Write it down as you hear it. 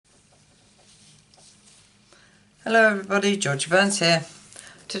Hello everybody, Georgie Burns here.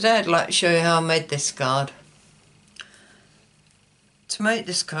 Today I'd like to show you how I made this card. To make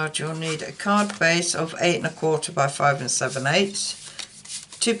this card you'll need a card base of 8 1/4 by 5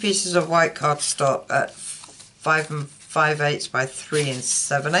 7/8, 2 pieces of white cardstock at 5 5/8 by 3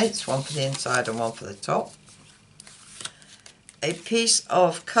 7/8, one for the inside and one for the top. A piece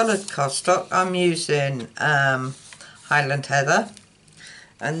of coloured cardstock, I'm using Highland Heather,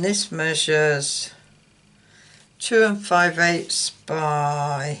 and this measures 2 5/8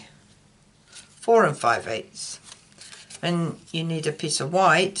 by 4 5/8, and you need a piece of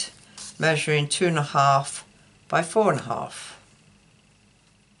white measuring 2 1/2 by 4 1/2.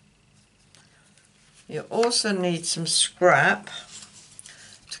 You also need some scrap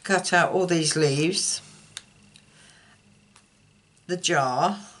to cut out all these leaves, the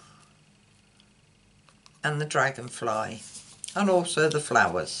jar and the dragonfly, and also the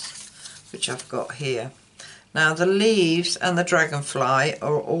flowers, which I've got here. Now the leaves and the dragonfly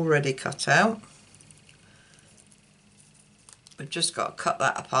are already cut out. We've just got to cut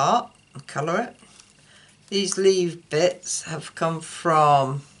that apart and colour it. These leaf bits have come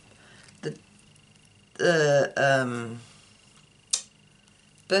from the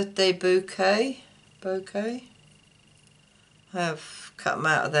birthday bouquet. I have cut them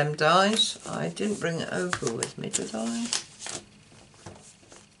out of them dies. I didn't bring it over with me, did I?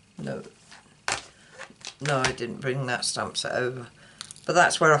 No, I didn't bring that stamp set over, but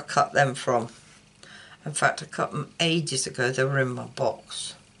that's where I cut them from. In fact, I cut them ages ago. They were in my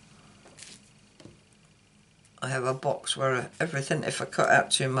box. I have a box where everything, if I cut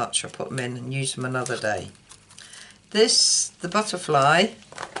out too much, I put them in and use them another day. This, the butterfly,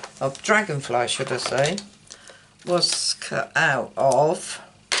 or dragonfly should I say, was cut out of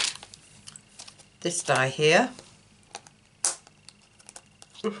this die here.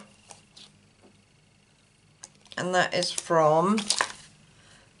 And that is from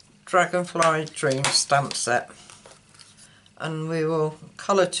Dragonfly Dream stamp set, and we will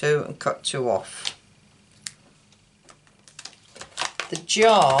colour 2 and cut 2 off. The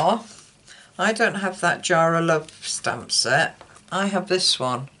jar, I don't have that Jar of Love stamp set. I have this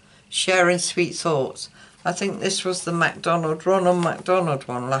one, Sharing Sweet Thoughts. I think this was the Ronald McDonald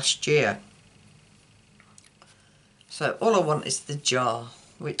one last year. So all I want is the jar,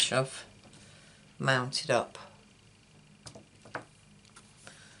 which I've mounted up.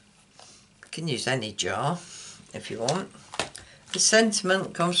 You can use any jar if you want. The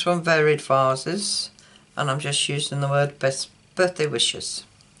sentiment comes from Varied Vases, and I'm just using the word best birthday wishes.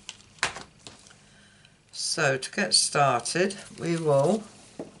 So to get started, we will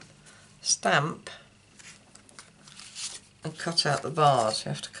stamp and cut out the bars. You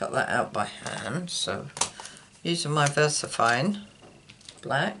have to cut that out by hand, so using my VersaFine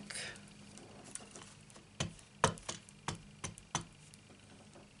black,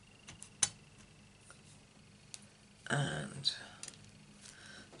 and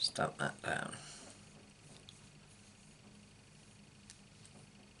stamp that down.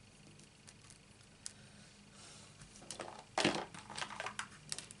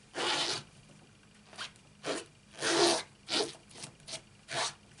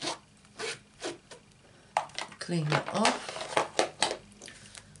 Clean it off.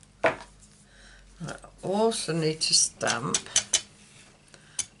 I also need to stamp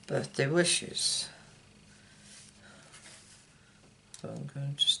birthday wishes. So I'm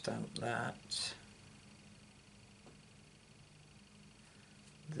going to stamp that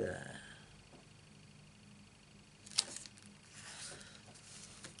there.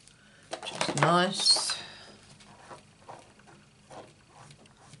 Which is nice.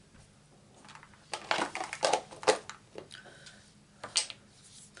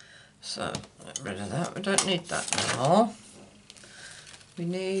 So get rid of that, we don't need that now. We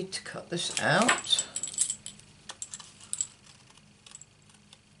need to cut this out.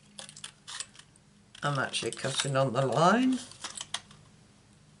 I'm actually cutting on the line.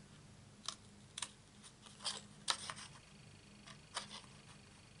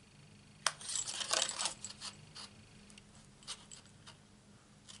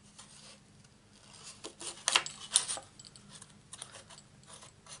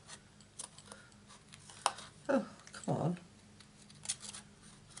 Oh, come on.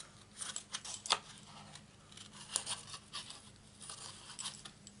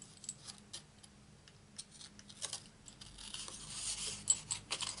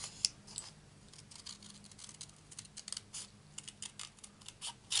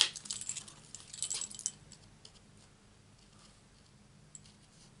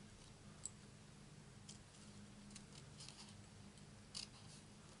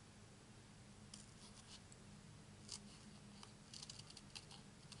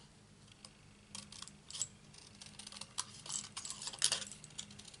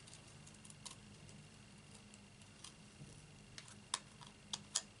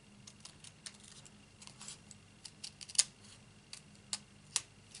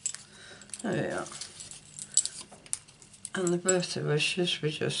 There we are. And the birthday wishes,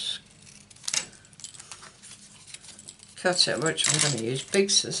 we just cut it, which I'm going to use big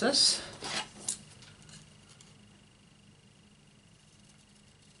scissors.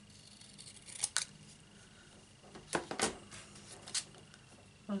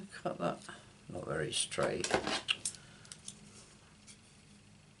 I cut that not very straight.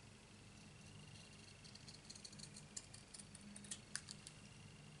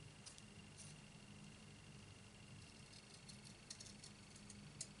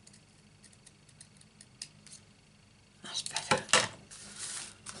 That's better.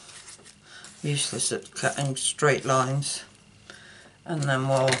 Useless at cutting straight lines. And then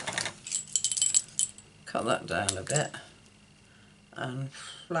we'll cut that down a bit and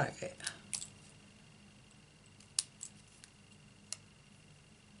flag it.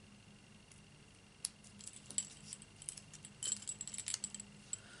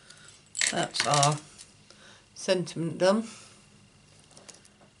 That's our sentiment done.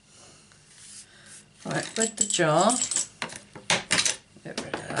 Right, with the jar, get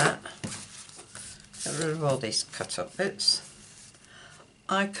rid of that. Get rid of all these cut up bits.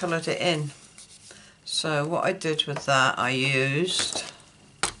 I coloured it in. So what I did with that, I used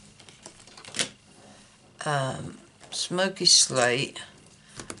smoky slate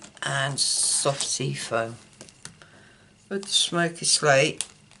and soft sea foam. With the smoky slate,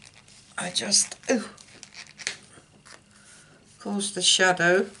 I just caused the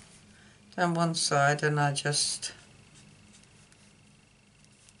shadow down one side, and I just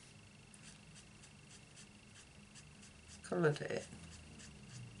coloured it in.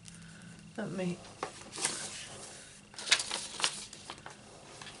 Let me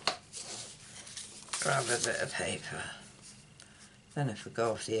grab a bit of paper. Then if I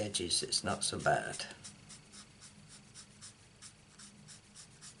go off the edges, it's not so bad.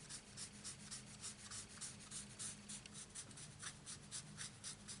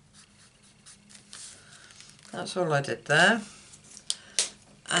 That's all I did there.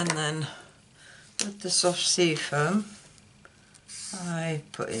 And then with the soft sea foam, I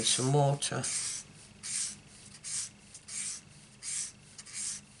put in some water.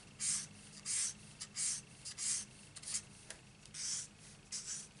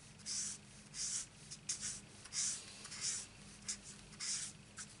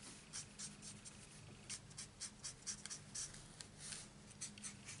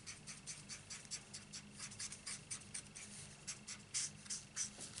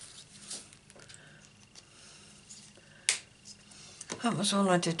 That was all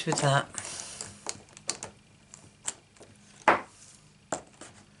I did with that.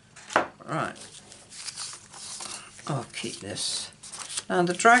 Right, I'll keep this. Now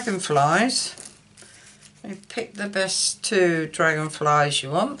the dragonflies, you pick the best 2 dragonflies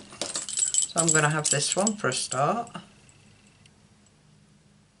you want. So I'm going to have this one for a start.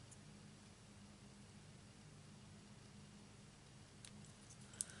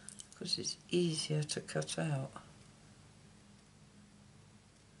 Because it's easier to cut out.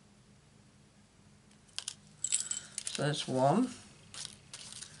 So there's one.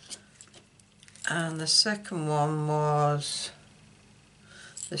 And the second one was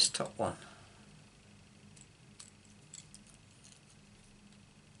this top one.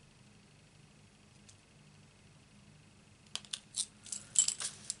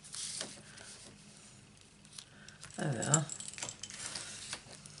 There we are.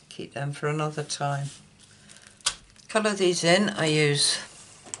 Keep them for another time. Colour these in, I use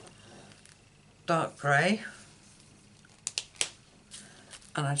dark grey.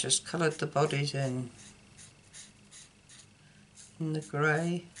 And I just coloured the bodies in the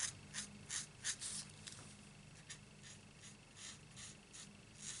grey.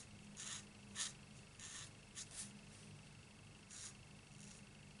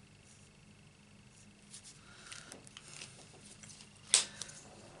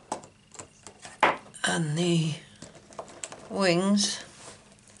 And the wings,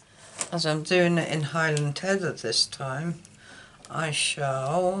 as I'm doing it in Highland Heather this time, I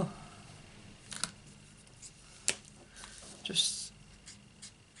shall just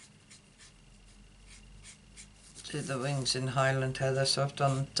do the wings in Highland Heather. So I've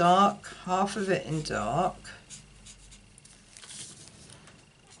done dark, half of it in dark.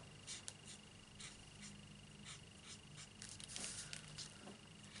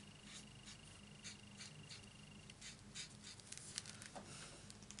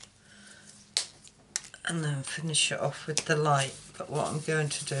 And then finish it off with the light. But what I'm going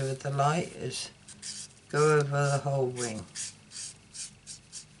to do with the light is go over the whole wing.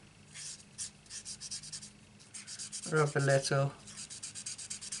 Rub a little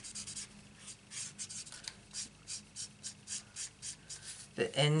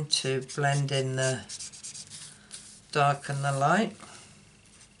bit in to blend in the dark and the light.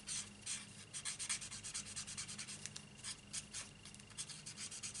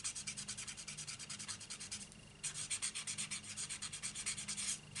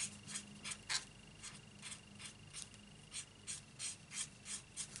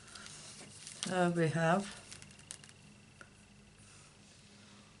 There we have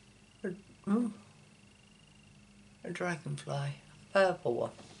a dragonfly, purple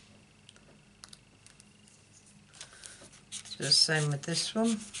one. Do the same with this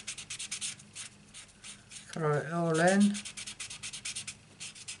one. Colour it all in.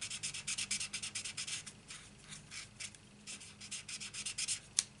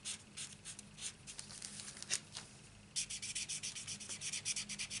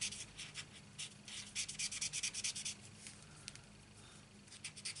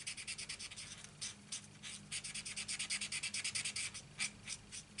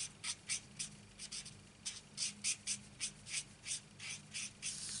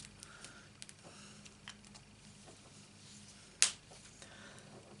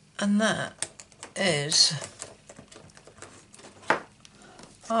 And that is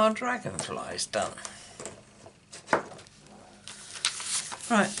our dragonflies done.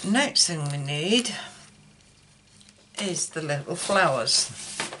 Right, next thing we need is the little flowers.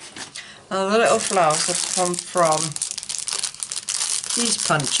 Now the little flowers have come from these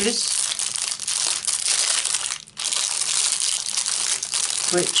punches,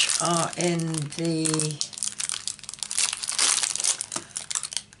 which are in the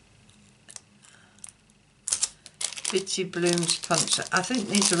Bitty Blooms punch. I think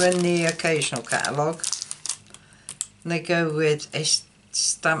these are in the occasional catalogue. And they go with a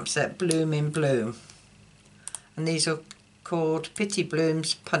stamp set Bloom in Bloom. And these are called Bitty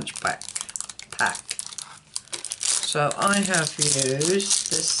Blooms Punch Pack. So I have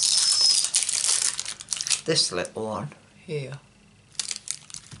used this little one here.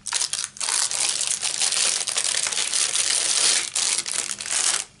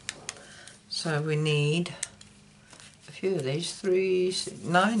 So we need a few of these,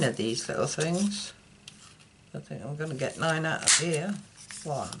 9 of these little things. I think I'm going to get 9 out of here.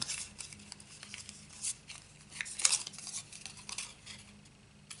 1,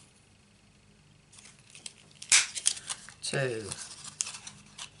 2,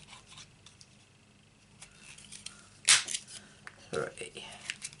 3,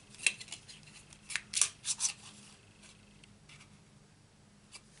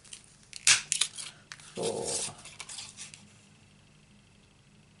 4,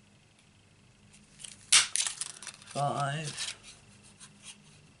 5,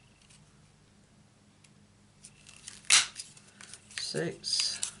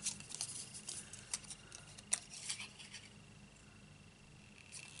 6,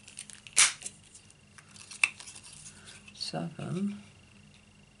 7,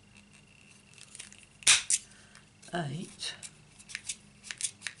 8,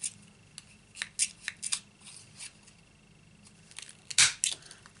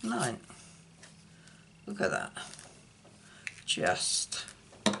 9. Look at that. Just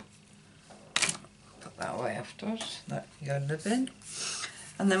put that away afterwards. That can go in the bin.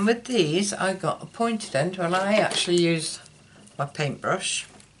 And then with these, I got a pointed end, and I actually use my paintbrush.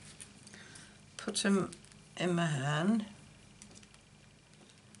 Put them in my hand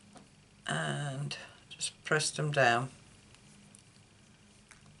and just pressed them down.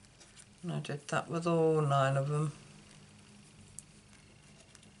 And I did that with all 9 of them.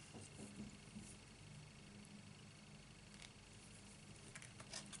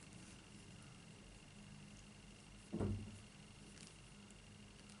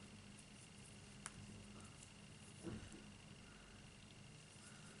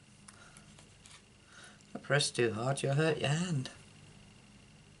 Press too hard, you'll hurt your hand.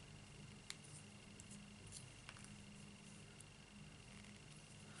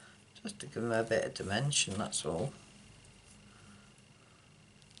 Just to give them a bit of dimension, that's all.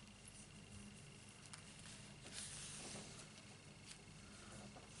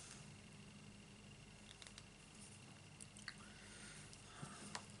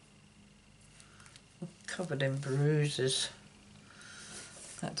 I'm covered in bruises.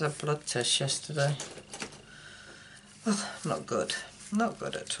 I had a blood test yesterday. Oh, not good. Not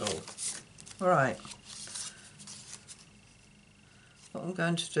good at all. Right. What I'm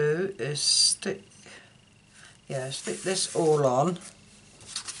going to do is stick this all on,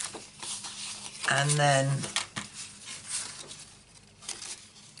 and then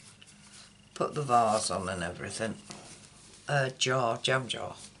put the vase on and everything. Jam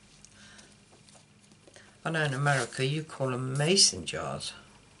jar. I know in America you call them mason jars.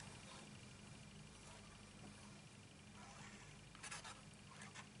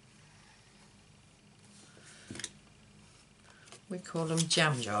 We call them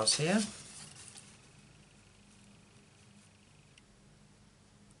jam jars here.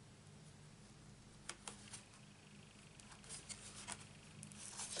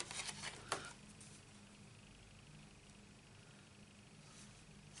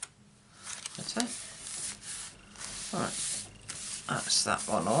 That's it. Right, that's that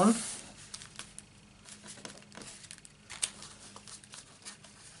one on.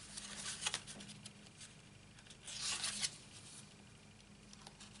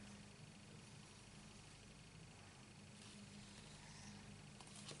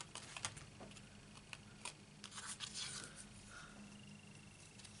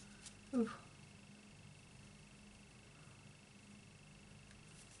 Ooh.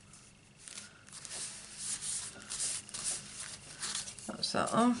 That's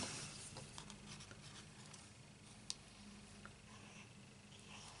that on.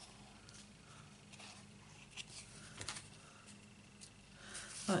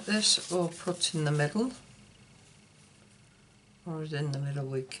 Like this, we'll put in the middle, or as in the middle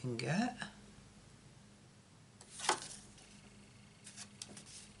we can get.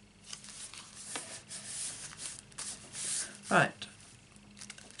 Right,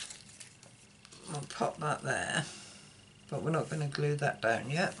 we'll pop that there, but we're not going to glue that down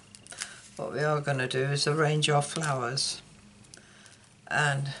yet. What we are going to do is arrange our flowers,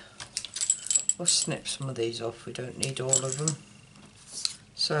 and we'll snip some of these off, we don't need all of them.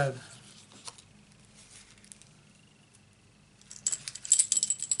 So,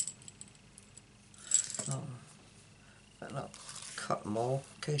 but not cut them all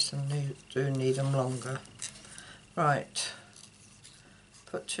in case I do need them longer. Right,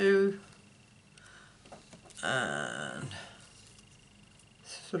 put 2 and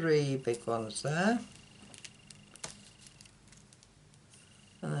 3 big ones there,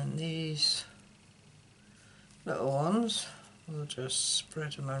 and then these little ones, we'll just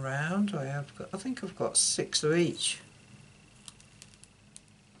spread them around. I think I've got 6 of each.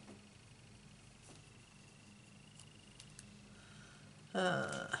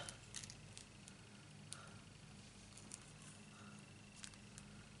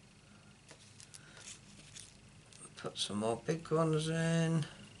 Put some more big ones in.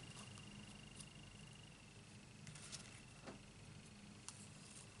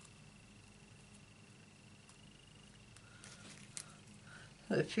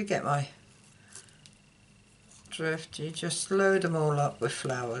 If you get my drift, you just load them all up with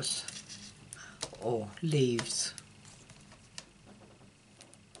flowers or leaves.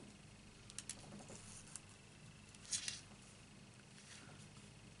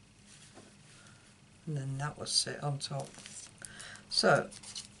 And then that will sit on top. So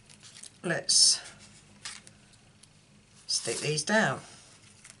let's stick these down.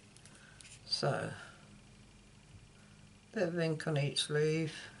 So, bit of ink on each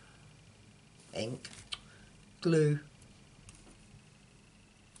leaf, glue.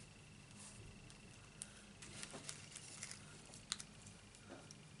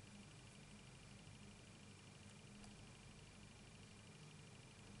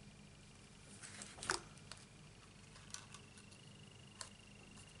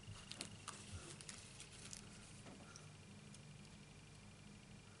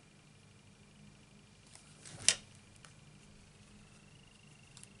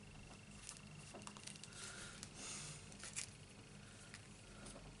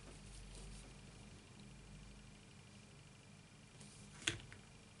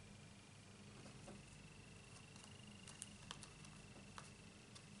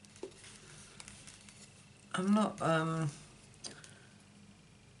 I'm not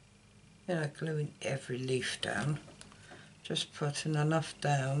gluing every leaf down, just putting enough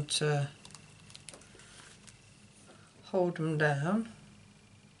down to hold them down.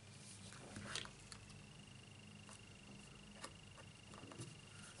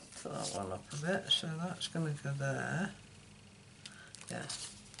 Put that one up a bit, so that's going to go there. Yeah.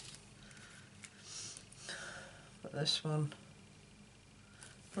 Put this one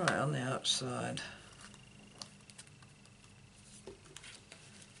right on the outside.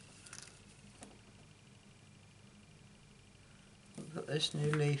 Put this new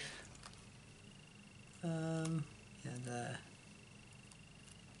leaf, yeah, there.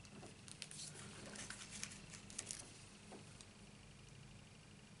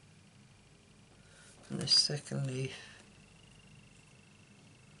 And this second leaf.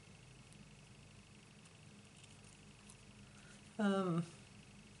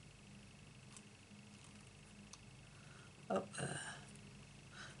 Up there.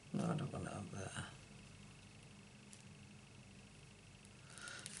 No, I don't want it up there.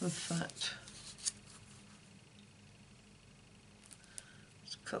 In fact,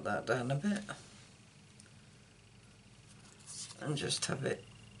 let's cut that down a bit and just have it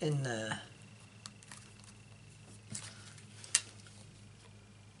in there.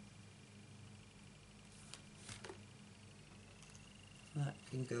 That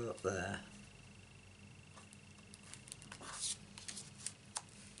can go up there.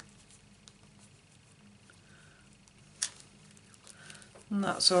 And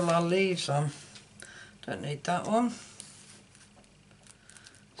that's all our leaves on. Don't need that one.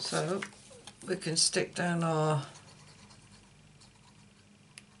 So we can stick down our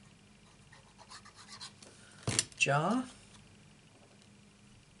jar.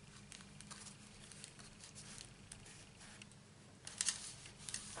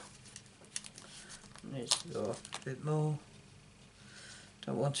 Needs to go up a bit more.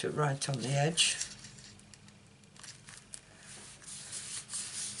 Don't want it right on the edge.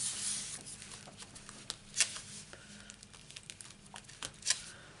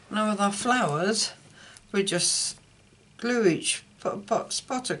 Now with our flowers, we just glue each, put a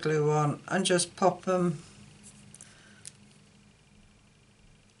spot of glue on and just pop them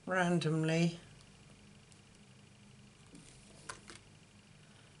randomly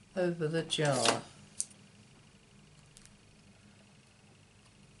over the jar.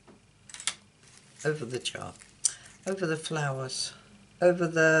 Over the jar. Over the flowers. Over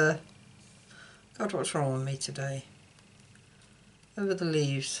the... God, what's wrong with me today? Over the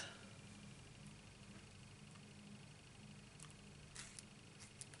leaves.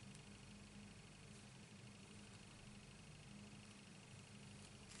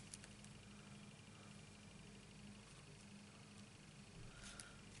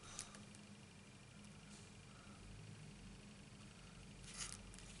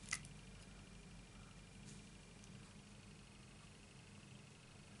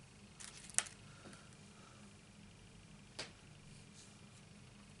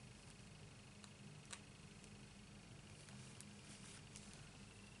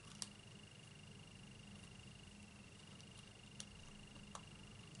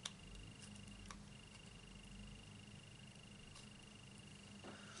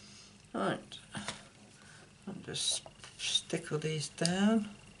 Right, I'll just stick all these down,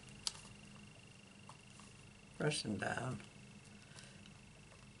 press them down.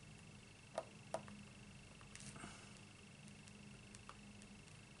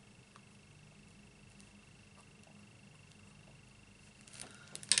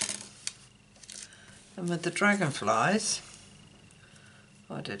 And with the dragonflies,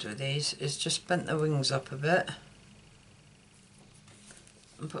 what I did with these is just bent the wings up a bit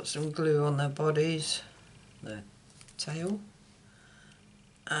and put some glue on their bodies, their tail,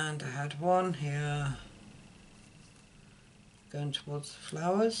 and I had one here going towards the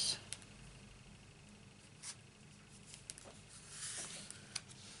flowers,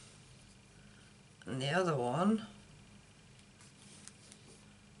 and the other one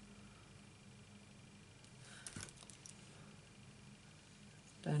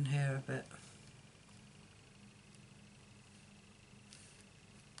down here a bit.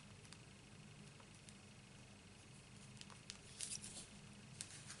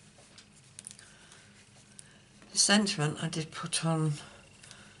 The sentiment I did put on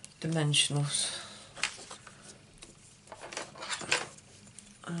dimensionals.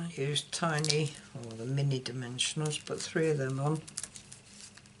 I used tiny, or the mini dimensionals, put 3 of them on.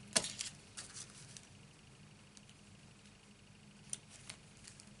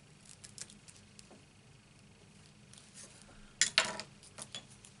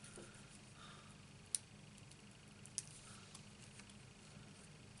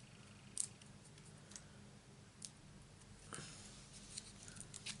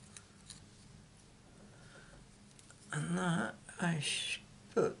 And that I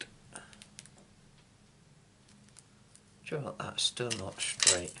put. Do you know what, that's still not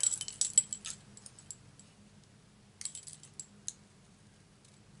straight.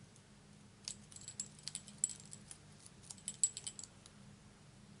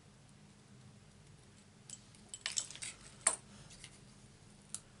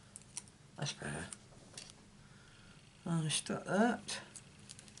 That's better. I stuck that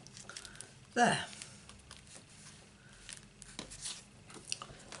there.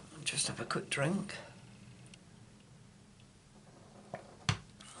 Just have a quick drink.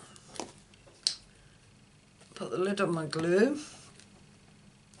 Put the lid on my glue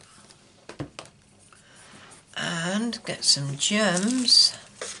and get some gems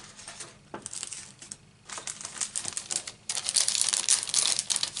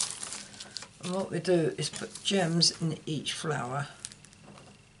And what we do is put gems in each flower.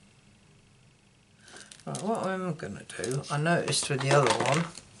 Right, what I'm going to do, I noticed with the other one,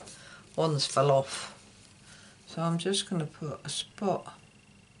 one's fell off. So I'm just going to put a spot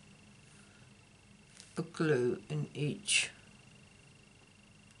of glue in each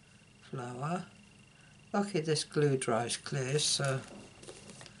flower. Lucky this glue dries clear, so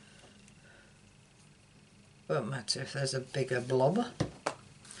won't matter if there's a bigger blob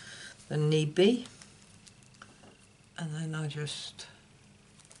than need be. And then I just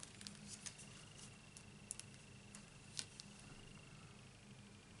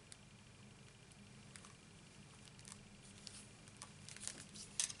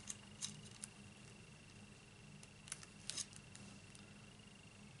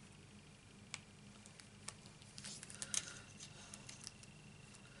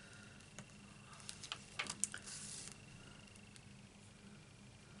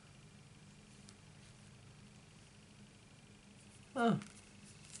oh,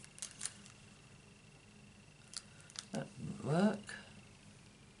 that didn't work.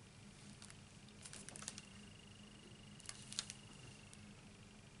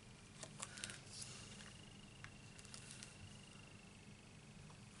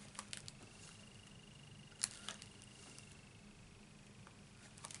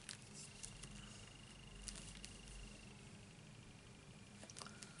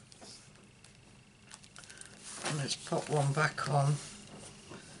 Let's pop one back on,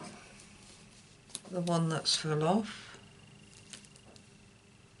 the one that's fell off.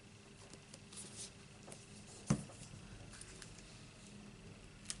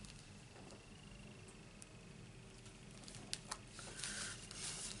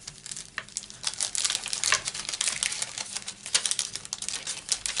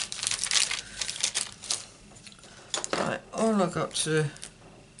 Right, all I've got to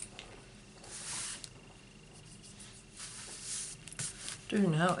do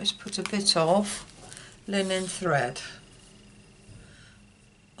now is put a bit of linen thread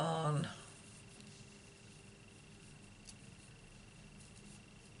on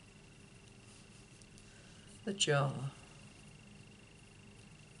the jar.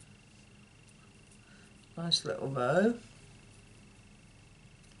 Nice little bow.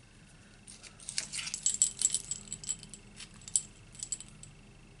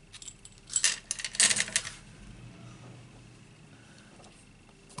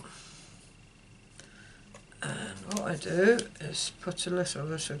 What I do is put a little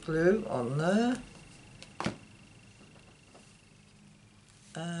bit of glue on there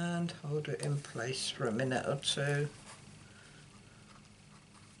and hold it in place for a minute or two.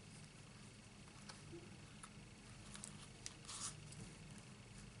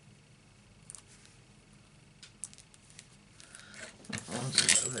 That one's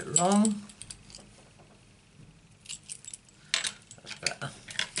a little bit long. That's better.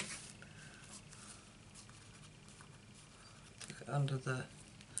 Under the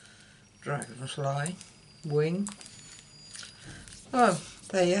dragonfly wing. Oh,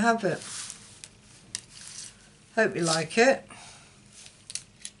 there you have it. Hope you like it.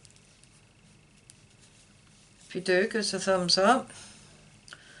 If you do, give us a thumbs up.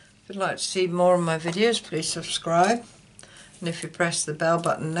 If you'd like to see more of my videos, please subscribe. And if you press the bell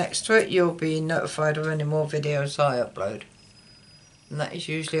button next to it, you'll be notified of any more videos I upload. And that is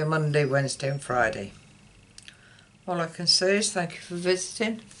usually a Monday, Wednesday and Friday. All I can say is thank you for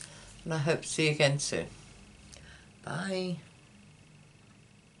visiting, and I hope to see you again soon. Bye.